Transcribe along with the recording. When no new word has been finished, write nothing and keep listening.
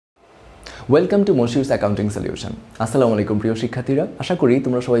Welcome to মশিউরস accounting solution. আসসালামু আলাইকুম প্রিয় শিক্ষার্থীরা, আশা করি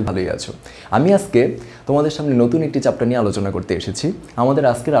তোমরা সবাই ভালোই আছো। আমি আজকে তোমাদের সামনে নতুন একটি চ্যাপ্টার নিয়ে আলোচনা করতে এসেছি। আমাদের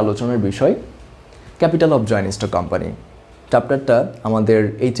আজকের আলোচনার বিষয় capital of joint stock company. চ্যাপ্টারটা আমাদের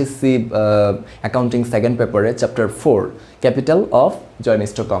এইচএসসি অ্যাকাউন্টিং সেকেন্ড পেপারে chapter 4 capital of joint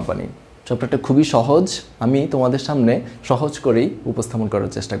stock company. চ্যাপ্টারটা খুবই সহজ, আমি তোমাদের সামনে সহজ করেই উপস্থাপন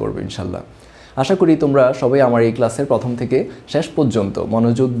করার চেষ্টা করব ইনশাল্লাহ। আশা করি তোমরা সবাই আমার এই ক্লাসের প্রথম থেকে শেষ পর্যন্ত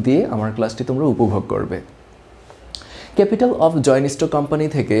মনোযোগ দিয়ে আমার ক্লাসটি তোমরা উপভোগ করবে। Capital of joint stock company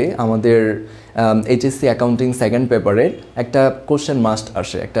থেকে আমাদের এইচএসসি অ্যাকাউন্টিং সেকেন্ড পেপারের একটা কোশ্চেন মাস্ট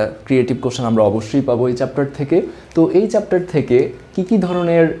আসে, একটা ক্রিয়েটিভ কোশ্চেন আমরা অবশ্যই পাবো এই চ্যাপ্টার থেকে। তো এই চ্যাপ্টার থেকে কি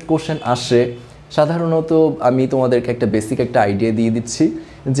ধরনের কোশ্চেন আসে, সাধারণত আমি তোমাদেরকে একটা বেসিক একটা আইডিয়া দিয়ে দিচ্ছি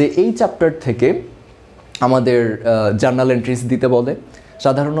যে এই চ্যাপ্টার থেকে আমাদের জার্নাল এন্ট্রিজ দিতে বলে।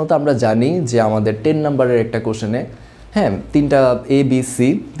 সাধারণত আমরা জানি যে আমাদের 10 নাম্বারের একটা কোশ্চেনে তিনটা ABC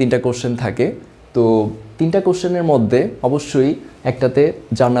তিনটা কোশ্চেন থাকে। তো তিনটা কোশ্চেনের মধ্যে অবশ্যই একটাতে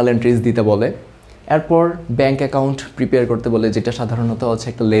জার্নাল এন্ট্রিজ দিতে বলে। এরপর ব্যাংক অ্যাকাউন্ট প্রিপেয়ার করতে বলে, যেটা সাধারণত হচ্ছে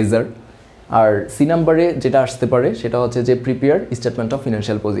একটা লেজার। আর সি নাম্বারে যেটা আসতে পারে সেটা হচ্ছে যে prepare statement of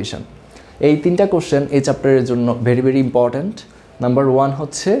financial position. এই তিনটা কোশ্চেন এই চ্যাপ্টারের জন্য ভেরি ভেরি ইম্পর্ট্যান্ট। নাম্বার 1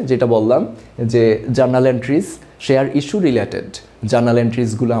 হচ্ছে যেটা বললাম যে journal entries, share issue related journal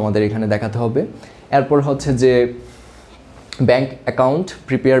এন্ট্রিজগুলো আমাদের এখানে দেখাতে হবে। এরপর হচ্ছে যে bank account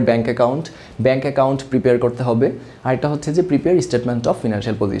bank account prepare করতে হবে। আর এটা হচ্ছে যে prepare statement of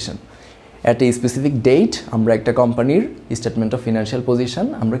financial position. At a specific date আমরা একটা কোম্পানির স্টেটমেন্ট অফ ফিনান্সিয়াল পজিশন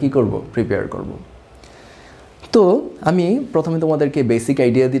আমরা কি করব, প্রিপেয়ার করব। তো আমি প্রথমে তোমাদেরকে বেসিক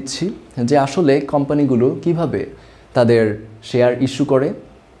আইডিয়া দিচ্ছি যে আসলে কোম্পানিগুলো কিভাবে তাদের শেয়ার ইস্যু করে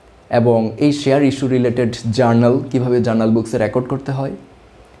এবং এই শেয়ার ইস্যু রিলেটেড জার্নাল কিভাবে জার্নাল বুকসে রেকর্ড করতে হয়,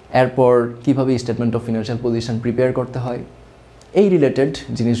 এরপর কিভাবে statement of financial position prepare করতে হয়, এই রিলেটেড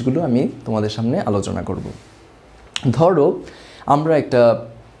জিনিসগুলো আমি তোমাদের সামনে আলোচনা করব। ধরো আমরা একটা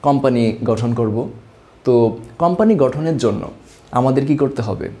কোম্পানি গঠন করব। তো কোম্পানি গঠনের জন্য আমাদের কি করতে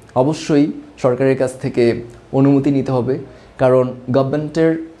হবে, অবশ্যই সরকারের কাছ থেকে অনুমতি নিতে হবে, কারণ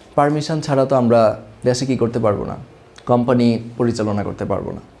গভর্নমেন্টের পারমিশন ছাড়া তো আমরা দেশে কি করতে পারবো না, কোম্পানি পরিচালনা করতে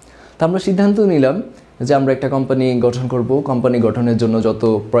পারবো না। তো আমরা সিদ্ধান্ত নিলাম যে আমরা একটা কোম্পানি গঠন করব। কোম্পানি গঠনের জন্য যত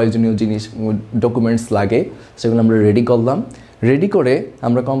প্রয়োজনীয় জিনিস ডকুমেন্টস লাগে সেগুলো আমরা রেডি করলাম। রেডি করে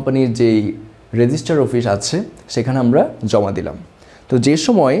আমরা কোম্পানির যেই রেজিস্টার অফিস আছে সেখানে আমরা জমা দিলাম। তো যে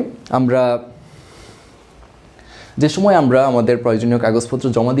সময় আমরা আমাদের প্রয়োজনীয় কাগজপত্র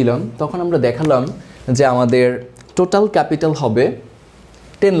জমা দিলাম, তখন আমরা দেখালাম যে আমাদের টোটাল ক্যাপিটাল হবে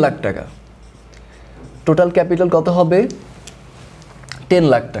 10 লাখ টাকা। টোটাল ক্যাপিটাল কত হবে, 10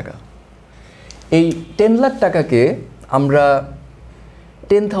 লাখ টাকা। এই 10 লাখ টাকাকে আমরা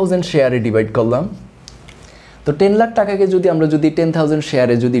 10,000 শেয়ারে ডিভাইড করলাম। তো 10 লাখ টাকাকে আমরা যদি 10,000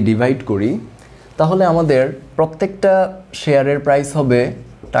 শেয়ারে যদি ডিভাইড করি, তাহলে আমাদের প্রত্যেকটা শেয়ারের প্রাইস হবে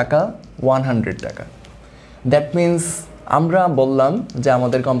টাকা 100 টাকা। দ্যাট মিন্স আমরা বললাম যে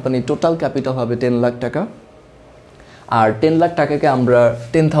আমাদের কোম্পানির টোটাল ক্যাপিটাল হবে 10 লাখ টাকা, আর 10 লাখ টাকাকে আমরা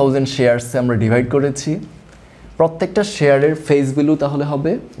 10,000 শেয়ারসে আমরা ডিভাইড করেছি। প্রত্যেকটা শেয়ারের ফেস ভ্যালু তাহলে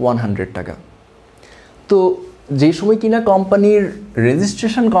হবে 100 টাকা। তো যে সময় কিনা কোম্পানির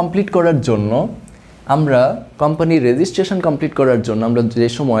রেজিস্ট্রেশন কমপ্লিট করার জন্য আমরা যে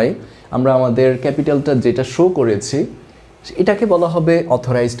সময় আমরা আমাদের ক্যাপিটালটা যেটা শো করেছি এটাকে বলা হবে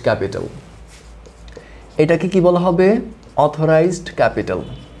অথরাইজড ক্যাপিটাল। এটাকে কি বলা হবে, অথরাইজড ক্যাপিটাল।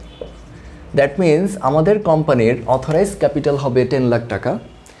 দ্যাট মিন্স আমাদের কোম্পানির অথরাইজড ক্যাপিটাল হবে 10 লাখ টাকা,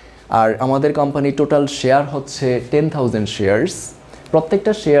 আর আমাদের কোম্পানির টোটাল শেয়ার হচ্ছে 10,000 শেয়ারস।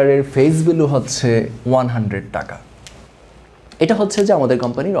 প্রত্যেকটা শেয়ারের ফেস ভ্যালু হচ্ছে 100 টাকা। এটা হচ্ছে যে আমাদের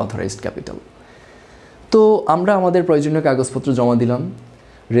কোম্পানির অথরাইজড ক্যাপিটাল। তো আমরা আমাদের প্রয়োজনীয় কাগজপত্র জমা দিলাম।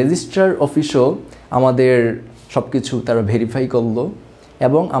 রেজিস্ট্রার অফিসও আমাদের সব কিছু তারা ভেরিফাই করলো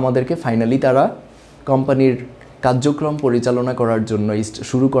এবং আমাদেরকে ফাইনালি তারা কোম্পানির কার্যক্রম পরিচালনা করার জন্য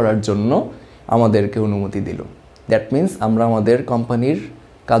শুরু করার জন্য আমাদেরকে অনুমতি দিল। দ্যাট মিন্স আমরা আমাদের কোম্পানির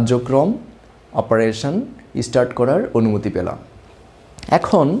কার্যক্রম অপারেশন স্টার্ট করার অনুমতি পেলাম।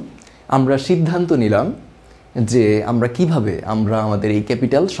 এখন আমরা সিদ্ধান্ত নিলাম যে আমরা কিভাবে আমাদের এই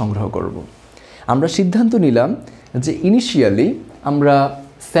ক্যাপিটাল সংগ্রহ করব। আমরা সিদ্ধান্ত নিলাম যে ইনিশিয়ালি আমরা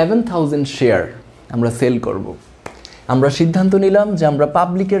 7,000 শেয়ার আমরা সেল করব। আমরা সিদ্ধান্ত নিলাম যে আমরা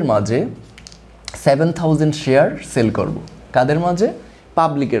পাবলিকের মাঝে 7,000 শেয়ার সেল করব। কাদের মাঝে,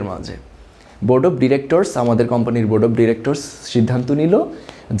 পাবলিকের মাঝে। বোর্ড অফ ডিরেক্টরস, আমাদের কোম্পানির বোর্ড অফ ডিরেক্টরস সিদ্ধান্ত নিল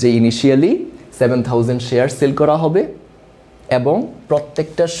যে ইনিশিয়ালি 7,000 শেয়ার সেল করা হবে এবং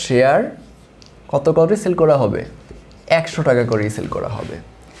প্রত্যেকটা শেয়ার কত করে সেল করা হবে, 100 টাকা করেই সেল করা হবে।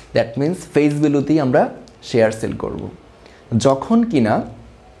 দ্যাট মিন্স ফেস ভ্যালুতেই আমরা শেয়ার সেল করব। যখন কিনা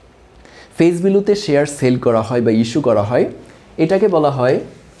ফেস ভ্যালুতে শেয়ার সেল করা হয় বা ইস্যু করা হয়, এটাকে বলা হয়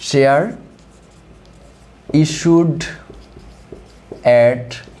share issued at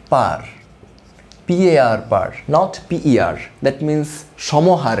per, PAR per, not PER। That means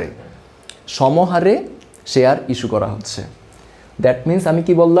সমহারে, সমহারে share issue করা হচ্ছে। দ্যাট মিন্স আমি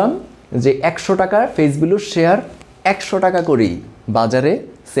কি বললাম যে 100 টাকার ফেস ভ্যালুর শেয়ার 100 টাকা করেই বাজারে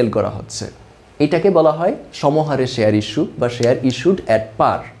সেল করা হচ্ছে, এটাকে বলা হয় সমহারে শেয়ার ইস্যু বা শেয়ার ইস্যুড অ্যাট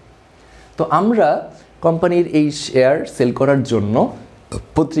পার। তো আমরা কোম্পানির এই শেয়ার সেল করার জন্য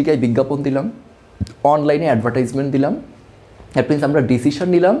পত্রিকায় বিজ্ঞাপন দিলাম, অনলাইনে অ্যাডভার্টাইজমেন্ট দিলাম। দ্যাট মিন্স আমরা ডিসিশন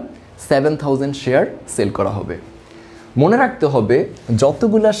নিলাম 7000 শেয়ার সেল করা হবে। মনে রাখতে হবে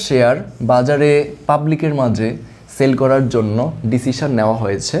যতগুলা শেয়ার বাজারে পাবলিকের মাঝে সেল করার জন্য ডিসিশন নেওয়া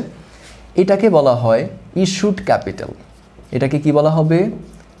হয়েছে, এটাকে বলা হয় ইস্যুড ক্যাপিটাল। এটাকে কি বলা হবে?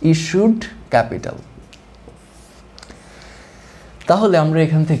 Issued capital. তাহলে আমরা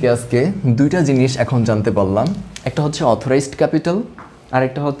এখান থেকে আজকে দুইটা জিনিস এখন জানতে পারলাম, একটা হচ্ছে অথরাইজড ক্যাপিটাল আর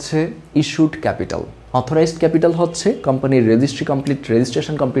একটা হচ্ছে ইস্যুড ক্যাপিটাল। অথরাইজড ক্যাপিটাল হচ্ছে কোম্পানির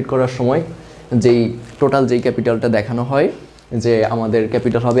রেজিস্ট্রেশন কমপ্লিট করার সময় যেই টোটাল যেই ক্যাপিটালটা দেখানো হয় যে আমাদের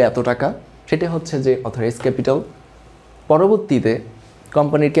ক্যাপিটাল হবে এত টাকা, সেটা হচ্ছে যে অথরাইজড ক্যাপিটাল। পরবর্তীতে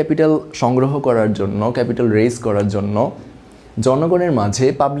কোম্পানির ক্যাপিটাল সংগ্রহ করার জন্য, ক্যাপিটাল রেজ করার জন্য জনগণের মাঝে,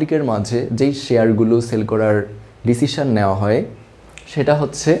 পাবলিকের মাঝে যেই শেয়ারগুলো সেল করার ডিসিশন নেওয়া হয় সেটা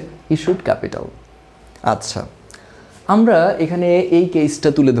হচ্ছে ইস্যুড ক্যাপিটাল। আচ্ছা, আমরা এখানে এই কেসটা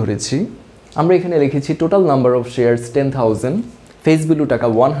তুলে ধরেছি। আমরা এখানে লিখেছি total number of shares 10,000, face value টাকা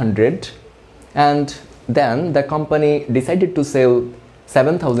 100, and then the company decided to sell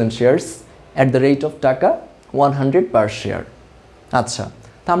 7,000 shares at the rate of টাকা 100 পার শেয়ার। আচ্ছা,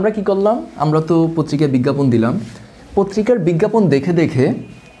 তা আমরা কি করলাম? আমরা তো পত্রিকায় বিজ্ঞাপন দিলাম। পত্রিকার বিজ্ঞাপন দেখে দেখে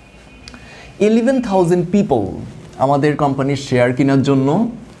 11,000 পিপল আমাদের কোম্পানির শেয়ার কেনার জন্য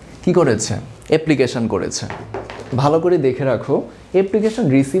কি করেছে? অ্যাপ্লিকেশন করেছে। ভালো করে দেখে রাখো, application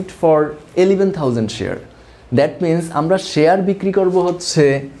received for 11,000 share. That means আমরা শেয়ার বিক্রি করব হচ্ছে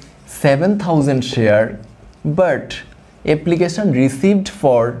 7,000 share, but application received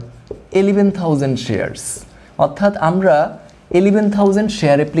for 11,000 shares. অর্থাৎ আমরা 11,000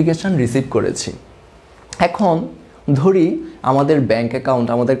 শেয়ার অ্যাপ্লিকেশন রিসিভ করেছি। এখন ধরি আমাদের ব্যাংক অ্যাকাউন্ট,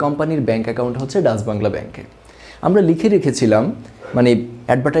 আমাদের কোম্পানির ব্যাংক অ্যাকাউন্ট হচ্ছে ডাচ বাংলা ব্যাংকে। আমরা লিখে রেখেছিলাম, মানে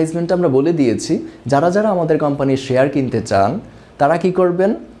অ্যাডভার্টাইজমেন্টে আমরা বলে দিয়েছি যারা যারা আমাদের কোম্পানির শেয়ার কিনতে চান তারা কি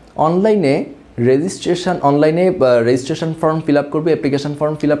করবেন? অনলাইনে রেজিস্ট্রেশন ফর্ম ফিল আপ করবে, অ্যাপ্লিকেশন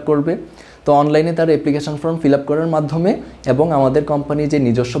ফর্ম ফিল আপ করবে। তো অনলাইনে তার অ্যাপ্লিকেশন ফর্ম ফিল আপ করার মাধ্যমে এবং আমাদের কোম্পানির যে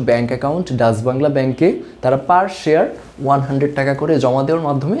নিজস্ব ব্যাংক অ্যাকাউন্ট ডাচ বাংলা ব্যাংকে তারা পার শেয়ার 100 টাকা করে জমা দেওয়ার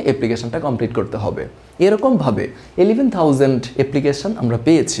মাধ্যমে অ্যাপ্লিকেশনটা কমপ্লিট করতে হবে। এরকমভাবে 11,000 অ্যাপ্লিকেশন আমরা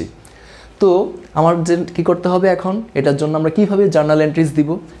পেয়েছি। তো আমার যে কী করতে হবে এখন, এটার জন্য আমরা কীভাবে জার্নাল এন্ট্রিজ দিব?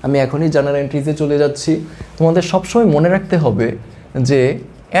 আমি এখনই জার্নাল এন্ট্রিজে চলে যাচ্ছি। তোমাদের সবসময় মনে রাখতে হবে যে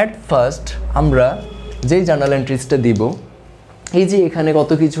অ্যাট ফার্স্ট আমরা যেই জার্নাল এন্ট্রিজটা দিব, এই যে এখানে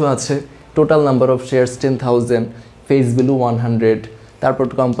কত কিছু আছে, total number of shares 10,000, face value 100, তারপর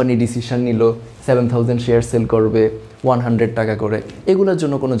কোম্পানি ডিসিশন নিল 7,000 শেয়ার সেল করবে 100 টাকা করে, এগুলোর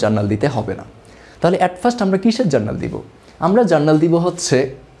জন্য কোনো জার্নাল দিতে হবে না। তাহলে অ্যাট ফার্স্ট আমরা কিসের জার্নাল দিব? আমরা জার্নাল দিব হচ্ছে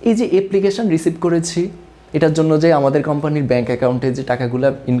এই যে অ্যাপ্লিকেশন রিসিভ করেছি, এটার জন্য যে আমাদের কোম্পানির ব্যাংক অ্যাকাউন্টে যে টাকাগুলো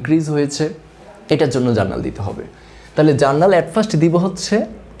ইনক্রিজ হয়েছে, এটার জন্য জার্নাল দিতে হবে। তাহলে জার্নাল অ্যাট ফার্স্ট দিব হচ্ছে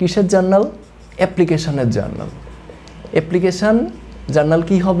কিসের জার্নাল? অ্যাপ্লিকেশনের জার্নাল। অ্যাপ্লিকেশন জার্নাল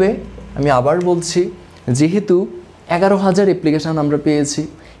কি হবে? আমি আবার বলছি, যেহেতু 11,000 অ্যাপ্লিকেশান আমরা পেয়েছি,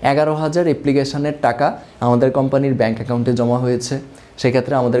 11,000 অ্যাপ্লিকেশানের টাকা আমাদের কোম্পানির ব্যাংক অ্যাকাউন্টে জমা হয়েছে,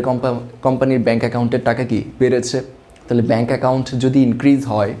 সেক্ষেত্রে আমাদের কোম্পানির ব্যাংক অ্যাকাউন্টের টাকা কি বেড়েছে। তাহলে ব্যাংক অ্যাকাউন্ট যদি ইনক্রিজ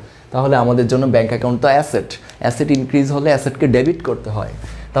হয় তাহলে আমাদের জন্য ব্যাংক অ্যাকাউন্ট তো অ্যাসেট ইনক্রিজ হলে অ্যাসেটকে ডেবিট করতে হয়।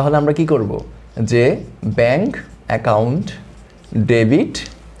 তাহলে আমরা কি করব? যে ব্যাংক অ্যাকাউন্ট ডেবিট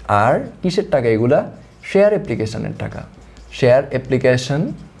আর কিসের টাকা? এগুলা শেয়ার অ্যাপ্লিকেশনের টাকা, শেয়ার অ্যাপ্লিকেশন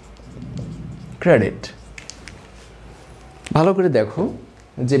ক্রেডিট। ভালো করে দেখো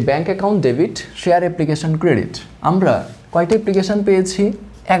যে bank account debit, share application credit. আমরা কয়টা অ্যাপ্লিকেশান পেয়েছি?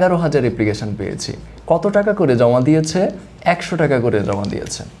 11,000 অ্যাপ্লিকেশান পেয়েছি। কত টাকা করে জমা দিয়েছে? 100 টাকা করে জমা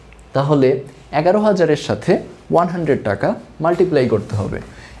দিয়েছে। তাহলে 11,000-এর সাথে 100 টাকা মাল্টিপ্লাই করতে হবে।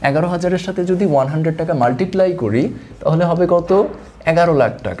 11,000-এর সাথে যদি 100 টাকা মাল্টিপ্লাই করি তাহলে হবে কত? 11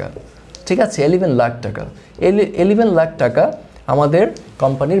 লাখ টাকা। ঠিক আছে, 11 লাখ টাকা। 11 লাখ টাকা আমাদের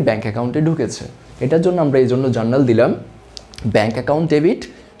কোম্পানির ব্যাংক অ্যাকাউন্টে ঢুকেছে। এটার জন্য আমরা এই জন্য জার্নাল দিলাম bank account debit,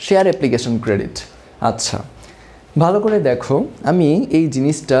 share application credit. আচ্ছা, ভালো করে দেখো, আমি এই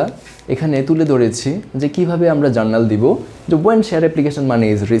জিনিসটা এখানে তুলে ধরেছি যে কিভাবে আমরা জার্নাল দিব। যে when share application money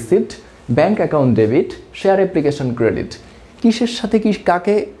is received, bank account debit, share application credit. কিসের সাথে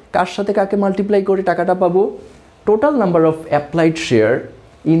কাকে কার সাথে কাকে মাল্টিপ্লাই করে টাকাটা পাবো? Total number of applied share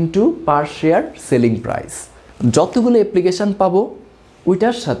into per share selling price. যতগুলো অ্যাপ্লিকেশান পাবো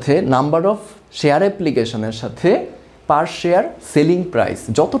ওইটার সাথে নাম্বার অফ শেয়ার অ্যাপ্লিকেশনের সাথে পার শেয়ার সেলিং প্রাইস,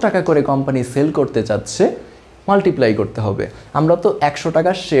 যত টাকা করে কোম্পানি সেল করতে চাচ্ছে মাল্টিপ্লাই করতে হবে। আমরা তো 100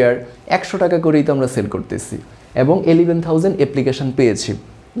 টাকার শেয়ার 100 টাকা করেই তো আমরা সেল করতেছি এবং 11,000 অ্যাপ্লিকেশান পেয়েছি।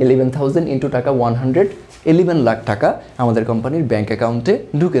 11,000 ইন্টু টাকা 111 লাখ টাকা আমাদের কোম্পানির ব্যাঙ্ক অ্যাকাউন্টে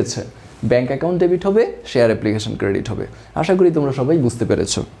ঢুকেছে। ব্যাঙ্ক অ্যাকাউন্ট ডেবিট হবে, শেয়ার অ্যাপ্লিকেশন ক্রেডিট হবে। আশা করি তোমরা সবাই বুঝতে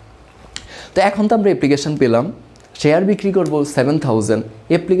পেরেছো। তো এখন তো আমরা অ্যাপ্লিকেশান পেলাম, শেয়ার বিক্রি করব 7,000,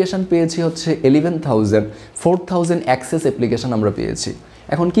 অ্যাপ্লিকেশান পেয়েছি হচ্ছে 11,000, 4,000 অ্যাক্সেস অ্যাপ্লিকেশান আমরা পেয়েছি।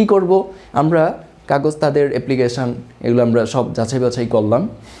 এখন কি করব? আমরা কাগজ তাদের অ্যাপ্লিকেশান এগুলো আমরা সব যাচাই বাছাই করলাম।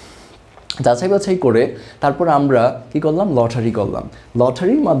 যাচাই বাছাই করে তারপর আমরা কি করলাম? লটারি করলাম।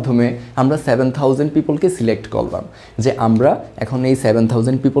 লটারির মাধ্যমে আমরা 7,000 পিপলকে সিলেক্ট করলাম যে আমরা এখন এই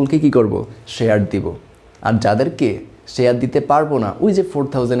 7,000 পিপলকে কি করব? শেয়ার দিব। আর যাদেরকে শেয়ার দিতে পারবো না, ওই যে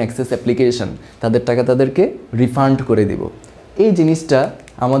 4,000 অ্যাক্সেস অ্যাপ্লিকেশন, তাদের টাকা তাদেরকে রিফান্ড করে দিব। এই জিনিসটা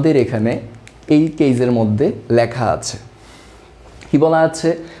আমাদের এখানে এই কেসের মধ্যে লেখা আছে। কি বলা আছে?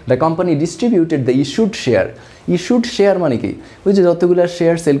 The company distributed the issued share. Issued share মানে কি? ওই যে যতগুলো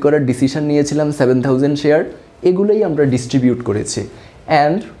শেয়ার সেল করার ডিসিশন নিয়েছিলাম 7,000 শেয়ার, এগুলোই আমরা ডিস্ট্রিবিউট করেছি।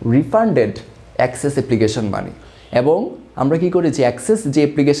 অ্যান্ড রিফান্ডেড অ্যাক্সেস অ্যাপ্লিকেশন মানি। এবং আমরা কি করেছি? অ্যাক্সেস যে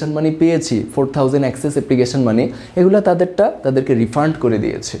অ্যাপ্লিকেশন মানি পেয়েছি 4,000 অ্যাক্সেস অ্যাপ্লিকেশন মানি, এগুলো তাদেরকে রিফান্ড করে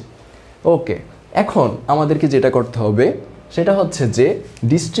দিয়েছি। ওকে, এখন আমাদেরকে যেটা করতে হবে সেটা হচ্ছে যে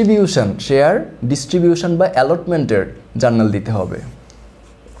ডিস্ট্রিবিউশন, শেয়ার ডিস্ট্রিবিউশন বা অ্যালটমেন্টের জার্নাল দিতে হবে।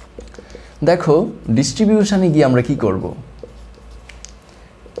 দেখো ডিস্ট্রিবিউশনে গিয়ে আমরা কি করব?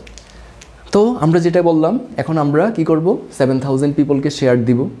 তো আমরা যেটা বললাম, এখন আমরা কি করব? 7,000 পিপলকে শেয়ার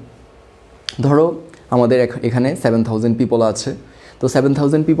দিব। ধরো আমাদের এখানে 7,000 পিপল আছে, তো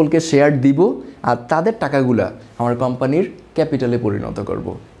 7,000 পিপলকে শেয়ার দিব আর তাদের টাকাগুলা আমার কোম্পানির ক্যাপিটালে পরিণত করব,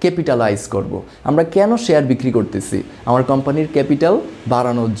 ক্যাপিটালাইজ করব। আমরা কেন শেয়ার বিক্রি করতেছি? আমার কোম্পানির ক্যাপিটাল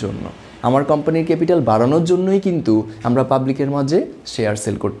বাড়ানোর জন্য। আমার কোম্পানির ক্যাপিটাল বাড়ানোর জন্যই কিন্তু আমরা পাবলিকের মাঝে শেয়ার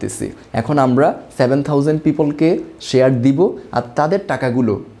সেল করতেছি। এখন আমরা 7,000 পিপলকে শেয়ার দিব আর তাদের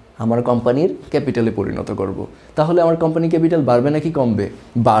টাকাগুলো আমার কোম্পানির ক্যাপিটালে পরিণত করব। তাহলে আমার কোম্পানি ক্যাপিটাল বাড়বে নাকি কমবে?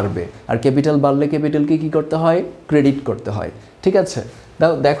 বাড়বে। আর ক্যাপিটাল বাড়লে ক্যাপিটালকে কী করতে হয়? ক্রেডিট করতে হয়। ঠিক আছে,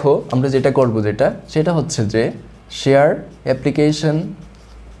 দেখো আমরা যেটা করব সেটা হচ্ছে যে শেয়ার অ্যাপ্লিকেশন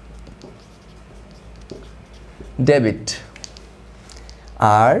ডেবিট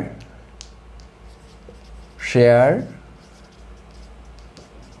আর শেয়ার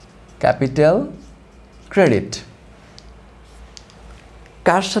ক্যাপিটাল ক্রেডিট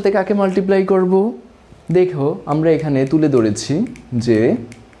কার সাথে কাকে মাল্টিপ্লাই করব? দেখো আমরা এখানে তুলে ধরেছি যে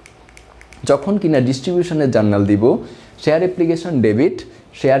যখন কিনা ডিস্ট্রিবিউশনের জার্নাল দিব, share application debit,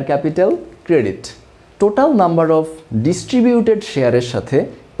 share capital credit, total number of distributed শেয়ারের সাথে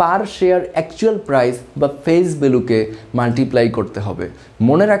পার শেয়ার অ্যাকচুয়াল প্রাইস বা ফেস ভ্যালুকে মাল্টিপ্লাই করতে হবে।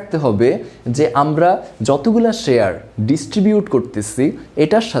 মনে রাখতে হবে যে আমরা যতগুলা শেয়ার ডিস্ট্রিবিউট করতেছি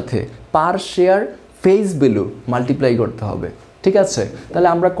এটার সাথে পার শেয়ার ফেস ভ্যালু মাল্টিপ্লাই করতে হবে। ঠিক আছে, তাহলে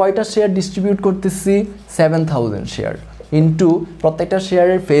আমরা কয়টা শেয়ার ডিস্ট্রিবিউট করতেছি? 7,000 শেয়ার ইন্টু প্রত্যেকটা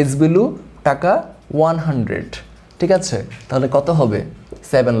শেয়ারের ফেস ভ্যালু টাকা 100। ঠিক আছে, তাহলে কত হবে?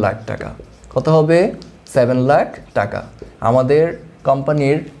 7 লাখ টাকা। কত হবে? 7 লাখ টাকা। আমাদের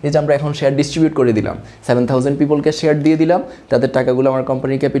কোম্পানির এই যে আমরা এখন শেয়ার ডিস্ট্রিবিউট করে দিলাম, 7,000 পিপলকে শেয়ার দিয়ে দিলাম, তাদের টাকাগুলো আমার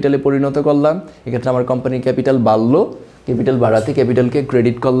কোম্পানির ক্যাপিটালে পরিণত করলাম। এক্ষেত্রে আমার কোম্পানির ক্যাপিটাল বাড়লো, ক্যাপিটাল বাড়াতে ক্যাপিটালকে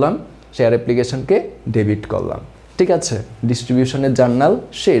ক্রেডিট করলাম, শেয়ার অ্যাপ্লিকেশনকে ডেবিট করলাম। ঠিক আছে, ডিস্ট্রিবিউশনের জার্নাল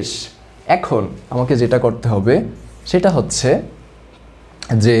শেষ। এখন আমাকে যেটা করতে হবে সেটা হচ্ছে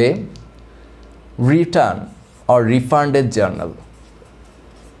যে রিটার্ন অর রিফান্ডের জার্নাল।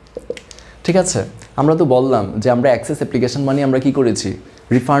 ঠিক আছে, আমরা তো বললাম যে আমরা অ্যাক্সেস অ্যাপ্লিকেশন মানি আমরা কি করেছি?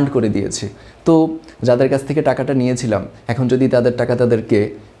 রিফান্ড করে দিয়েছি। তো যাদের কাছ থেকে টাকাটা নিয়েছিলাম এখন যদি তাদের টাকা তাদেরকে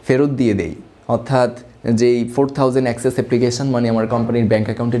ফেরত দিয়ে দেই, অর্থাৎ যেই 4,000 অ্যাক্সেস অ্যাপ্লিকেশন মানি আমার কোম্পানির ব্যাঙ্ক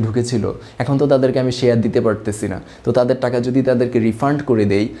অ্যাকাউন্টে ঢুকেছিল, এখন তো তাদেরকে আমি শেয়ার দিতে পারতেছি না। তো তাদের টাকা যদি তাদেরকে রিফান্ড করে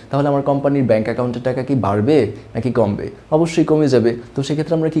দেই তাহলে আমার কোম্পানির ব্যাঙ্ক অ্যাকাউন্টের টাকা কি বাড়বে নাকি কমবে? অবশ্যই কমে যাবে। তো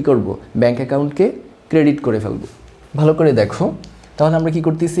সেক্ষেত্রে আমরা কি করব? ব্যাঙ্ক অ্যাকাউন্টকে ক্রেডিট করে ফেলব। ভালো করে দেখো, তাহলে আমরা কি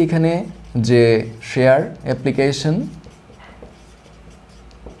করতেছি এখানে যে শেয়ার অ্যাপ্লিকেশন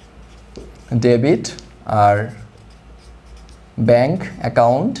ডেবিট আর ব্যাঙ্ক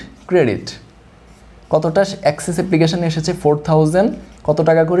অ্যাকাউন্ট ক্রেডিট। কতটা অ্যাক্সেস অ্যাপ্লিকেশন এসেছে? 4,000। কত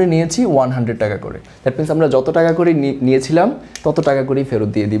টাকা করে নিয়েছি? 100 টাকা করে। দ্যাট মিনস আমরা যত টাকা করে নিয়েছিলাম তত টাকা করেই ফেরত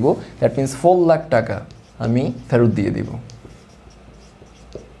দিয়ে দিব। দ্যাট মিনস 4 লাখ টাকা আমি ফেরত দিয়ে দিব।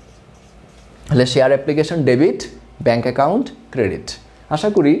 তাহলে share application debit, bank account credit. আশা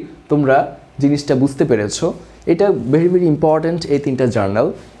করি তোমরা জিনিসটা বুঝতে পেরেছো। এটা ভেরি ভেরি ইম্পর্ট্যান্ট এই তিনটা জার্নাল।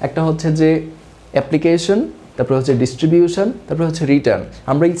 একটা হচ্ছে যে অ্যাপ্লিকেশন, তারপর হচ্ছে ডিস্ট্রিবিউশন, তারপর হচ্ছে রিটার্ন।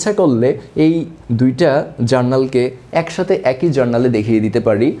 আমরা ইচ্ছা করলে এই দুইটা জার্নালকে একসাথে একই জার্নালে দেখিয়ে দিতে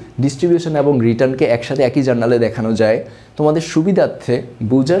পারি। ডিস্ট্রিবিউশন এবং রিটার্নকে একসাথে একই জার্নালে দেখানো যায় তোমাদের সুবিধার্থে,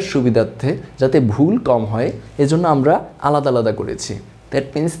 বোঝার সুবিধার্থে, যাতে ভুল কম হয়, এজন্য আমরা আলাদা আলাদা করেছি। দ্যাট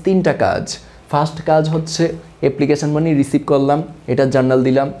মিনস তিনটা কাজ। ফার্স্ট কাজ হচ্ছে অ্যাপ্লিকেশন মানি রিসিভ করলাম, এটার জার্নাল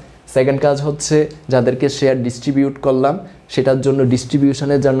দিলাম। সেকেন্ড কাজ হচ্ছে যাদেরকে শেয়ার ডিস্ট্রিবিউট করলাম সেটার জন্য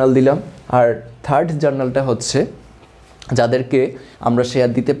ডিস্ট্রিবিউশনের জার্নাল দিলাম। আর থার্ড জার্নালটা হচ্ছে যাদেরকে আমরা শেয়ার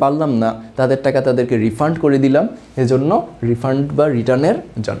দিতে পারলাম না তাদের টাকা তাদেরকে রিফান্ড করে দিলাম, এজন্য রিফান্ড বা রিটার্নের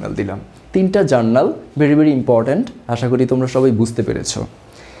জার্নাল দিলাম। তিনটা জার্নাল ভেরি ভেরি ইম্পর্ট্যান্ট, আশা করি তোমরা সবাই বুঝতে পেরেছো।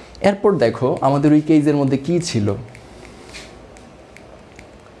 এরপর দেখো আমাদের ওই কেজের মধ্যে কী ছিল।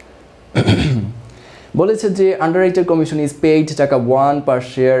 বলেছে যে আন্ডাররাইটার কমিশন ইজ পেইড টাকা 1 পার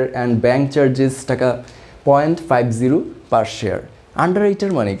শেয়ার অ্যান্ড ব্যাঙ্ক চার্জেস টাকা 0.50 পার শেয়ার।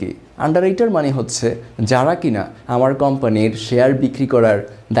 আন্ডাররাইটার মানে কি? আন্ডাররাইটার মানে হচ্ছে যারা কিনা আমার কোম্পানির শেয়ার বিক্রি করার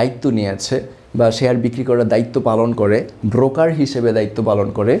দায়িত্ব নিয়েছে বা শেয়ার বিক্রি করার দায়িত্ব পালন করে, ব্রোকার হিসেবে দায়িত্ব পালন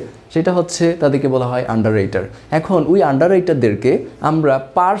করে, সেটা হচ্ছে তাদেরকে বলা হয় আন্ডাররাইটার। এখন ওই আন্ডাররাইটারদেরকে আমরা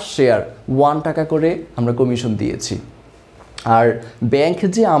পার শেয়ার 1 টাকা করে আমরা কমিশন দিয়েছি। আর ব্যাংক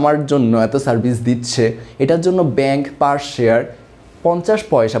যে আমার জন্য এত সার্ভিস দিচ্ছে এটার জন্য ব্যাংক পার শেয়ার 50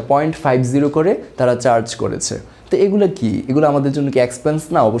 পয়সা 0.50 করে তারা চার্জ করেছে। তো এগুলো কি? এগুলো আমাদের জন্য কি এক্সপেন্স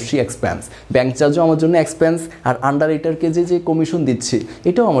না? অবশ্যই এক্সপেন্স। ব্যাংক চার্জও আমার জন্য এক্সপেন্স, আর আন্ডাররাইটারকে যে কমিশন দিচ্ছি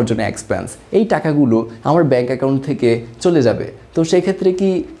এটাও আমার জন্য এক্সপেন্স। এই টাকাগুলো আমার ব্যাংক অ্যাকাউন্ট থেকে চলে যাবে। তো সেই ক্ষেত্রে কি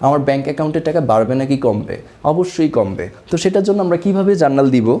আমার ব্যাংক অ্যাকাউন্টের টাকা বাড়বে নাকি কমবে? অবশ্যই কমবে। তো সেটার জন্য আমরা কিভাবে জার্নাল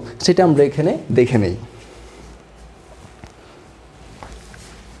দিব সেটা আমরা এখানে দেখে নেই।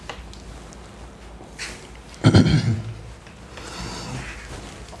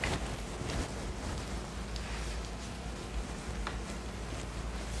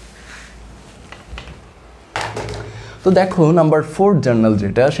 তো দেখো নাম্বার 4 জার্নাল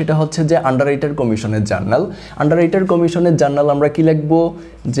যেটা, সেটা হচ্ছে যে আন্ডাররাইটার কমিশনের জার্নাল। আন্ডাররাইটার কমিশনের জার্নাল আমরা কি লিখবো?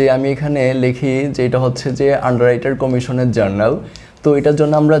 যে আমি এখানে লিখি যে এটা হচ্ছে যে আন্ডাররাইটার কমিশনের জার্নাল। তো এটার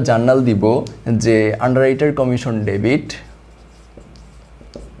জন্য আমরা জার্নাল দিব যে আন্ডাররাইটার commission debit,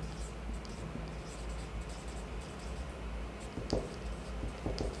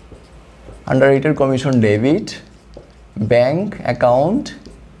 আন্ডাররাইটার commission debit, bank account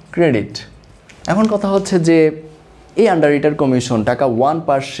credit. এখন কথা হচ্ছে যে এই আন্ডাররাইটার কমিশন টাকা 1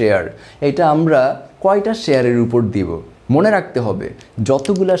 পার শেয়ার, এটা আমরা কয়টা শেয়ারের উপর দিব? মনে রাখতে হবে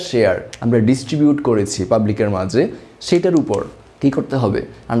যতগুলা শেয়ার আমরা ডিস্ট্রিবিউট করেছি পাবলিকের মাঝে সেটার উপর কী করতে হবে?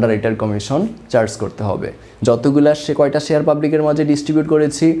 আন্ডাররাইটার কমিশন চার্জ করতে হবে। যতগুলা কয়টা শেয়ার পাবলিকের মাঝে ডিস্ট্রিবিউট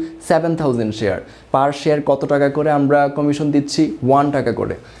করেছি? 7000 শেয়ার। পার শেয়ার কত টাকা করে আমরা কমিশন দিচ্ছি? 1 টাকা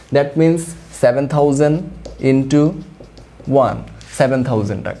করে। দ্যাট মিন্স 7000 ইন্টু 1,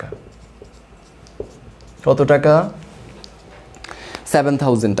 7000 টাকা। কত টাকা?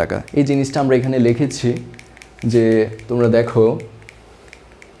 7000 টাকা। এই জিনিসটা আমরা এখানে লিখেছি যে তোমরা দেখো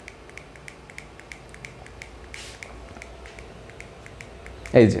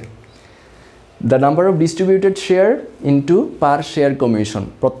এই যে the number of distributed share into per share commission.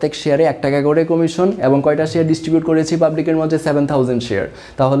 প্রত্যেক শেয়ারে 1 টাকা করে কমিশন, এবং কয়টা শেয়ার ডিস্ট্রিবিউট করেছি পাবলিকের মধ্যে? 7000 শেয়ার।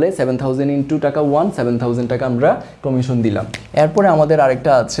 তাহলে 7000 ইন্টু টাকা 1, 7000 টাকা আমরা কমিশন দিলাম। এরপরে আমাদের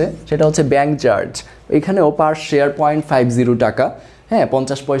আরেকটা আছে, সেটা হচ্ছে ব্যাংক চার্জ। এখানেও পার শেয়ার 0.50 টাকা, হ্যাঁ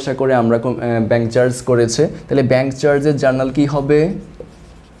 50 পয়সা করে আমরা ব্যাংক চার্জ করেছে। তাহলে ব্যাংক চার্জের জার্নাল কি হবে?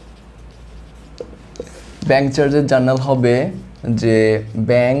 ব্যাংক চার্জের জার্নাল হবে যে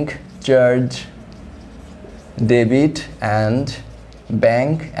bank charge debit and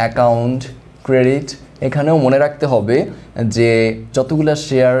bank account credit. এখানেও মনে রাখতে হবে যে যতগুলো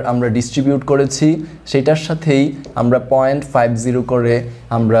শেয়ার আমরা ডিস্ট্রিবিউট করেছি সেটার সাথেই আমরা 0.50 করে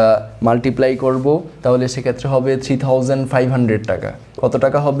আমরা মাল্টিপ্লাই করব, তাহলে সেক্ষেত্রে হবে 3500 টাকা। কত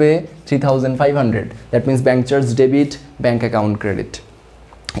টাকা হবে? 3500। That means bank charge debit, bank account credit.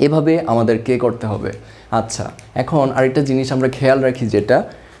 এভাবে আমাদেরকে করতে হবে। আচ্ছা, এখন আরেকটা জিনিস আমরা খেয়াল রাখি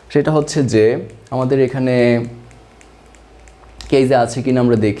সেটা হচ্ছে যে আমাদের এখানে কেজে আছে কিনা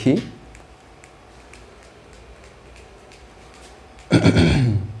আমরা দেখি।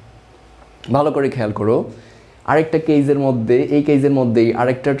 ভালো করে খেয়াল করো, আরেকটা কেজের মধ্যে, এই কেজের মধ্যেই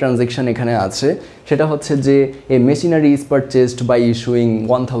আরেকটা ট্রানজ্যাকশন এখানে আছে, সেটা হচ্ছে যে এ machinery is purchased by issuing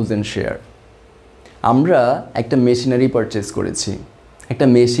 1000 share. আমরা একটা মেশিনারি পারচেস করেছি, একটা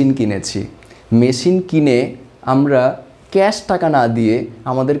মেশিন কিনেছি। মেশিন কিনে আমরা ক্যাশ টাকা না দিয়ে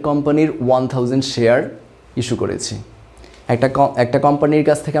আমাদের কোম্পানির 1000 শেয়ার ইস্যু করেছি। একটা কোম্পানির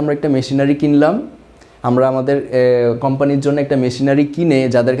কাছ থেকে আমরা একটা মেশিনারি কিনলাম, আমরা আমাদের কোম্পানির জন্য একটা মেশিনারি কিনে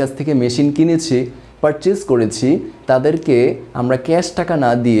যাদের কাছ থেকে মেশিন কিনেছি, পারচেজ করেছি, তাদেরকে আমরা ক্যাশ টাকা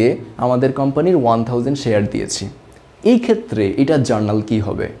না দিয়ে আমাদের কোম্পানির 1000 শেয়ার দিয়েছি। এই ক্ষেত্রে এটা জার্নাল কি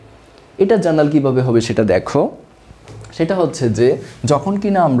হবে? এটা জার্নাল কিভাবে হবে সেটা দেখো। সেটা হচ্ছে যে যখন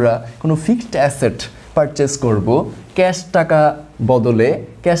কিনা আমরা কোনো ফিক্সড অ্যাসেট পারচেস করব, ক্যাশ টাকা বদলে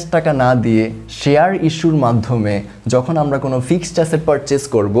ক্যাশ টাকা না দিয়ে শেয়ার ইস্যুর মাধ্যমে যখন আমরা কোনো ফিক্সড অ্যাসেট পারচেস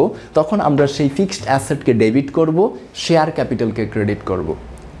করব, তখন আমরা সেই ফিক্সড অ্যাসেটকে ডেবিট করব, শেয়ার ক্যাপিটালকে ক্রেডিট করব।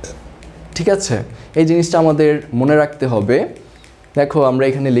 ঠিক আছে, এই জিনিসটা আমাদের মনে রাখতে হবে। দেখো আমরা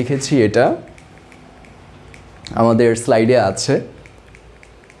এখানে লিখেছি, এটা আমাদের স্লাইডে আছে।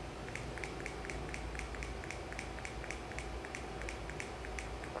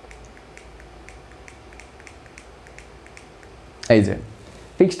 এই যে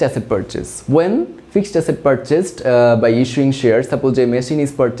fixed asset purchase. When fixed asset purchased by issuing shares, suppose a machine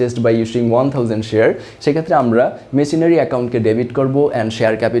is purchased by issuing 1000 share, সেক্ষেত্রে আমরা মেশিনারি অ্যাকাউন্টকে ডেবিট করব অ্যান্ড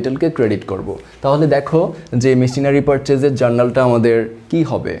শেয়ার ক্যাপিটালকে ক্রেডিট করব। তাহলে দেখো যে মেশিনারি পারচেজের জার্নালটা আমাদের কি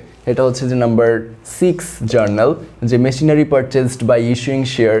হবে, এটা হচ্ছে যে নাম্বার 6 জার্নাল, যে machinery purchased by issuing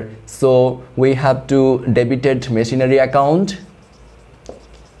share. So we have to debited machinery account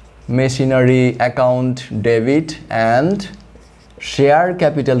debit and share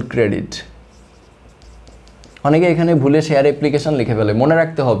capital credit. অনেকে এখানে ভুলে শেয়ার অ্যাপ্লিকেশন লিখে ফেলে। মনে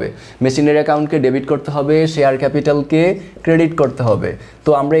রাখতে হবে মেশিনারি অ্যাকাউন্টকে ডেবিট করতে হবে, শেয়ার ক্যাপিটালকে ক্রেডিট করতে হবে। তো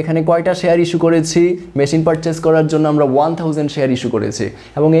আমরা এখানে কয়টা শেয়ার ইস্যু করেছি? মেশিন পারচেস করার জন্য আমরা 1000 শেয়ার ইস্যু করেছি,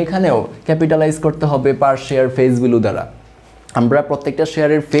 এবং এখানেও ক্যাপিটালাইজ করতে হবে পার শেয়ার ফেস ভ্যালু দ্বারা। আমরা প্রত্যেকটা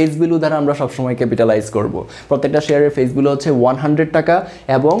শেয়ারের ফেস ভ্যালু দ্বারা আমরা সবসময় ক্যাপিটালাইজ করব। প্রত্যেকটা শেয়ারের ফেস ভ্যালু হচ্ছে 100 টাকা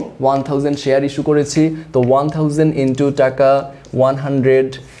এবং 1000 শেয়ার ইস্যু করেছি, তো 1000 ইন্টু টাকা 100,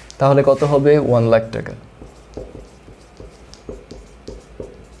 তাহলে কত হবে? 1 লাখ টাকা।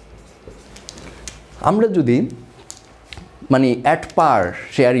 আমরা যদি মানে অ্যাট পার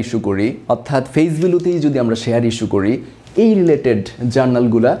শেয়ার ইস্যু করি, অর্থাৎ ফেস ভ্যালুতেই যদি আমরা শেয়ার ইস্যু করি, এই রিলেটেড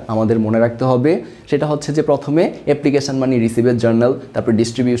জার্নালগুলা আমাদের মনে রাখতে হবে। সেটা হচ্ছে যে প্রথমে অ্যাপ্লিকেশন মানি রিসিভের জার্নাল, তারপরে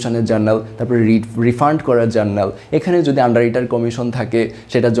ডিস্ট্রিবিউশনের জার্নাল, তারপরে রিফান্ড করার জার্নাল। এখানে যদি আন্ডাররাইটার কমিশন থাকে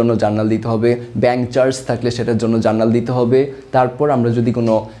সেটার জন্য জার্নাল দিতে হবে, ব্যাংক চার্জ থাকলে সেটার জন্য জার্নাল দিতে হবে। তারপর আমরা যদি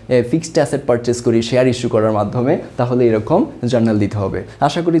কোনো ফিক্সড অ্যাসেট পারচেস করি শেয়ার ইস্যু করার মাধ্যমে, তাহলে এরকম জার্নাল দিতে হবে।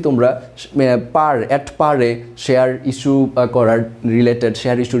 আশা করি তোমরা অ্যাট পারে শেয়ার ইস্যু করার related,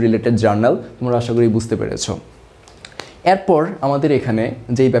 share issue related journal তোমরা আশা করি বুঝতে পেরেছো। এরপর আমাদের এখানে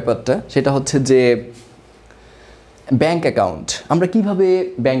যেই ব্যাপারটা সেটা হচ্ছে যে ব্যাংক অ্যাকাউন্ট। আমরা কিভাবে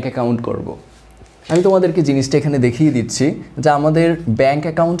ব্যাংক অ্যাকাউন্ট করব? আমি তোমাদেরকে জিনিসটা এখানে দেখিয়ে দিচ্ছি যে আমাদের ব্যাংক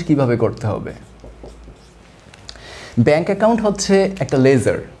অ্যাকাউন্ট কিভাবে করতে হবে। ব্যাংক অ্যাকাউন্ট হচ্ছে একটা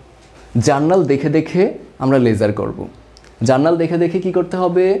লেজার। জার্নাল দেখে দেখে আমরা লেজার করব। জার্নাল দেখে দেখে কি করতে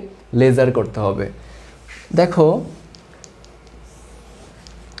হবে? লেজার করতে হবে। দেখো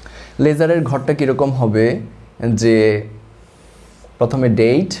লেজারের ঘরটা কীরকম হবে, যে প্রথমে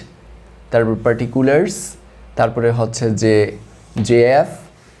ডেট, তারপর পার্টিকুলার্স, তারপরে হচ্ছে যে জেএফ,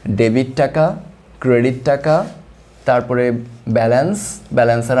 ডেবিট টাকা, ক্রেডিট টাকা, তারপরে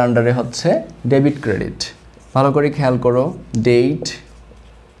ব্যালেন্সের আন্ডারে হচ্ছে ডেবিট ক্রেডিট। ভালো করে খেয়াল করো, ডেট,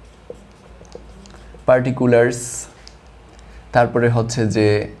 পার্টিকুলার্স, তারপরে হচ্ছে যে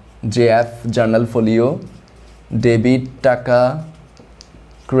জেএফ জার্নাল ফোলিও, ডেবিট টাকা,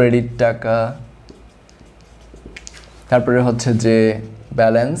 ক্রেডিট টাকা, তারপরে হচ্ছে যে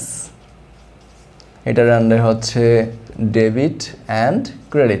ব্যালেন্স, এটার আন্ডারে হচ্ছে ডেবিট অ্যান্ড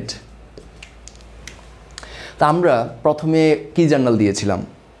ক্রেডিট। তা আমরা প্রথমে কি জার্নাল দিয়েছিলাম?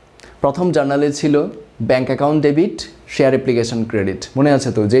 প্রথম জার্নালে ছিল bank account debit, share application credit. মনে আছে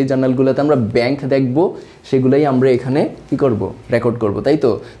তো? যেই জার্নালগুলোতে আমরা ব্যাংক দেখব সেগুলোই আমরা এখানে কি করব? রেকর্ড করব, তাই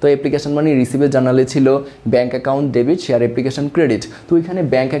তো? তো অ্যাপ্লিকেশন মানি রিসিভের জার্নালে ছিল bank account debit, share application credit. তো এখানে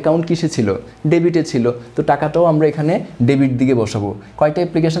ব্যাংক অ্যাকাউন্ট কিসে ছিল? ডেবিটে ছিল। তো টাকাটাও আমরা এখানে ডেবিট দিকে বসাবো। কয়টা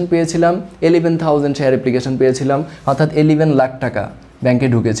অ্যাপ্লিকেশন পেয়েছিলাম? 11,000 শেয়ার অ্যাপ্লিকেশন পেয়েছিলাম, অর্থাৎ 11 লাখ টাকা ব্যাংকে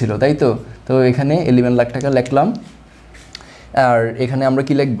ঢুকেছিল, তাই তো? তো এখানে 11 লাখ টাকা লিখলাম। আর এখানে আমরা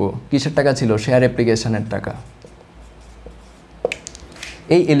কি লিখবো? কিসের টাকা ছিল? শেয়ার অ্যাপ্লিকেশনের টাকা।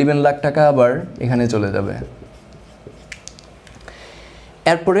 এই 11 লাখ টাকা আবার এখানে চলে যাবে।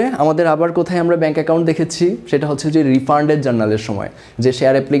 এরপরে আমাদের আবার কোথায় আমরা ব্যাংক অ্যাকাউন্ট দেখেছি? সেটা হচ্ছে যে রিফান্ডের জার্নালের সময়, যে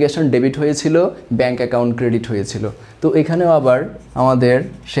শেয়ার অ্যাপ্লিকেশন ডেবিট হয়েছিল, ব্যাংক অ্যাকাউন্ট ক্রেডিট হয়েছিল। তো এখানেও আবার আমাদের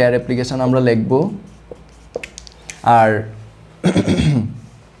শেয়ার অ্যাপ্লিকেশন আমরা লিখব। আর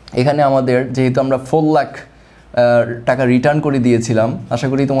এখানে আমাদের যেহেতু আমরা 4 লাখ টাকা রিটার্ন করে দিয়েছিলাম। আশা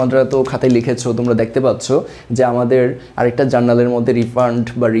করি তোমরা তো খাতায় লিখেছো, তোমরা দেখতে পাচ্ছ যে আমাদের আরেকটা জার্নালের মধ্যে রিফান্ড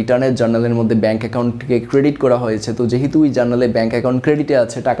বা রিটার্নের জার্নালের মধ্যে ব্যাঙ্ক অ্যাকাউন্টকে ক্রেডিট করা হয়েছে। তো যেহেতু ওই জার্নালে ব্যাঙ্ক অ্যাকাউন্ট ক্রেডিটে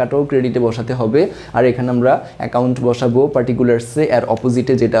আছে, টাকাটাও ক্রেডিটে বসাতে হবে। আর এখানে আমরা অ্যাকাউন্ট বসাবো পার্টিকুলার্সে, আর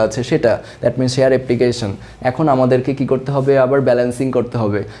অপোজিটে যেটা আছে সেটা, দ্যাট মিনস শেয়ার অ্যাপ্লিকেশন। এখন আমাদেরকে কি করতে হবে, আবার ব্যালেন্সিং করতে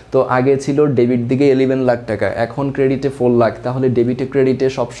হবে। তো আগে ছিল ডেবিট দিকে 11 লাখ টাকা, এখন ক্রেডিটে 4 লাখ। তাহলে ডেবিটে ক্রেডিটে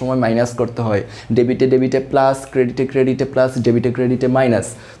সবসময় মাইনাস করতে হয়, ডেবিটে প্লাস, ক্রেডিটে প্লাস, ডেবিটে মাইনাস।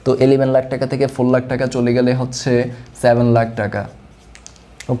 তো 11 লাখ টাকা থেকে 4 লাখ টাকা চলে গেলে হচ্ছে 7 লাখ টাকা।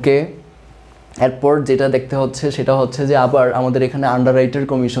 ওকে, এরপর যেটা দেখতে হচ্ছে সেটা হচ্ছে যে আবার আমাদের এখানে আন্ডাররাইটার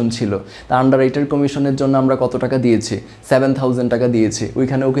কমিশন ছিল। তা আন্ডাররাইটার কমিশনের জন্য আমরা কত টাকা দিয়েছি, 7000 টাকা দিয়েছি।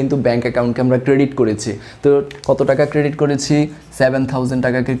 ওইখানেও কিন্তু ব্যাঙ্ক অ্যাকাউন্টকে আমরা ক্রেডিট করেছি। তো কত টাকা ক্রেডিট করেছি, 7000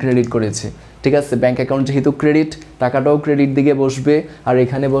 টাকাকে ক্রেডিট করেছি। ঠিক আছে, ব্যাঙ্ক অ্যাকাউন্ট যেহেতু ক্রেডিট, টাকাটাও ক্রেডিট দিকে বসবে, আর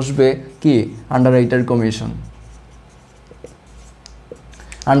এখানে বসবে কি, আন্ডাররাইটার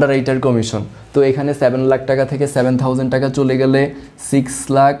কমিশন। তো এখানে 7 লাখ টাকা থেকে 7000 টাকা চলে গেলে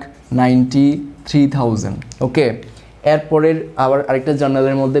 6,93,000। ওকে, এরপরের আবার আরেকটা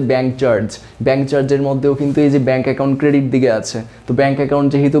জার্নালের মধ্যে ব্যাঙ্ক চার্জের মধ্যেও কিন্তু এই যে ব্যাঙ্ক অ্যাকাউন্ট ক্রেডিট দিকে আছে। তো ব্যাঙ্ক অ্যাকাউন্ট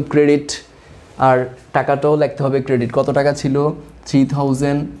যেহেতু ক্রেডিট, আর টাকাটাও লিখতে হবে ক্রেডিট। কত টাকা ছিল,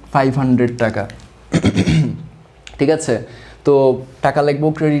 3,500 টাকা। ঠিক আছে, তো টাকা লিখবো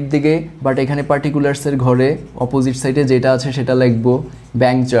ক্রেডিট দিকে, বাট এখানে পার্টিকুলার্সের ঘরে অপোজিট সাইডে যেটা আছে সেটা লিখবো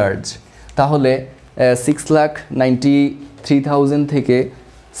ব্যাঙ্ক চার্জ। তাহলে 6,93,000 থেকে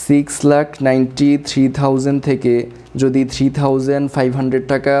 6,93,000 থেকে যদি 3,500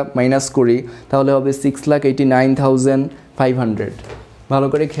 টাকা মাইনাস করি তাহলে হবে 6,89,500। ভালো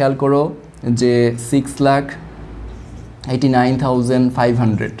করে খেয়াল করো যে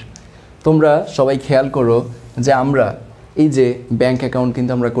 6,89,500। তোমরা সবাই খেয়াল করো যে আমরা এই যে ব্যাঙ্ক অ্যাকাউন্ট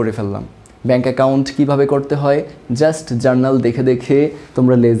কিন্তু আমরা করে ফেললাম। ব্যাঙ্ক অ্যাকাউন্ট কিভাবে করতে হয়, জাস্ট জার্নাল দেখে দেখে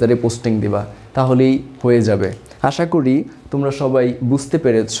তোমরা লেজারে পোস্টিং দিবা, তাহলেই হয়ে যাবে। আশা করি তোমরা সবাই বুঝতে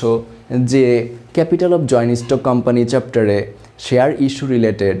পেরেছো যে capital of joint stock company চ্যাপ্টারে শেয়ার ইস্যু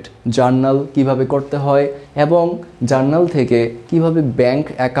রিলেটেড জার্নাল কিভাবে করতে হয় এবং জার্নাল থেকে কিভাবে ব্যাঙ্ক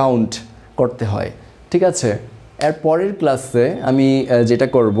অ্যাকাউন্ট করতে হয়। ঠিক আছে, এর পরের ক্লাসে আমি যেটা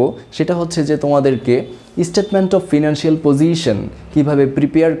করব সেটা হচ্ছে যে তোমাদেরকে স্টেটমেন্ট অফ ফিনান্সিয়াল পজিশন কিভাবে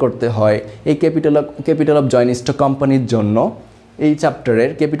প্রিপেয়ার করতে হয় এই ক্যাপিটাল অফ জয়েন্ট স্টক কোম্পানির জন্য। এই চ্যাপ্টারের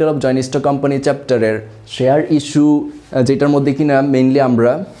capital of joint stock company চ্যাপ্টারের শেয়ার ইস্যু, যেটার মধ্যে কিনা মেইনলি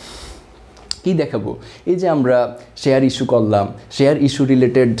আমরা কি দেখাবো, এই যে আমরা শেয়ার ইস্যু করলাম, share issue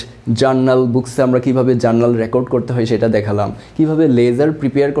related journal books আমরা কিভাবে জার্নাল রেকর্ড করতে হয় সেটা দেখালাম, কিভাবে লেজার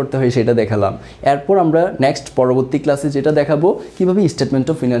প্রিপেয়ার করতে হয় সেটা দেখালাম। এরপর আমরা নেক্সট পরবর্তী ক্লাসে যেটা দেখাবো কিভাবে statement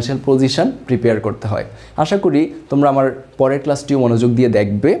of financial position prepare করতে হয়। আশা করি তোমরা আমার পরের ক্লাসটিও মনোযোগ দিয়ে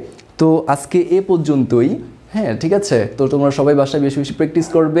দেখবে। তো আজকে এ পর্যন্তই। হ্যাঁ, ঠিক আছে, তো তোমরা সবাই বাসায় বেশি বেশি প্র্যাকটিস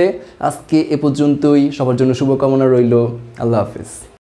করবে। আজকে এ পর্যন্তই, সবার জন্য শুভকামনা রইল। আল্লাহ হাফিজ।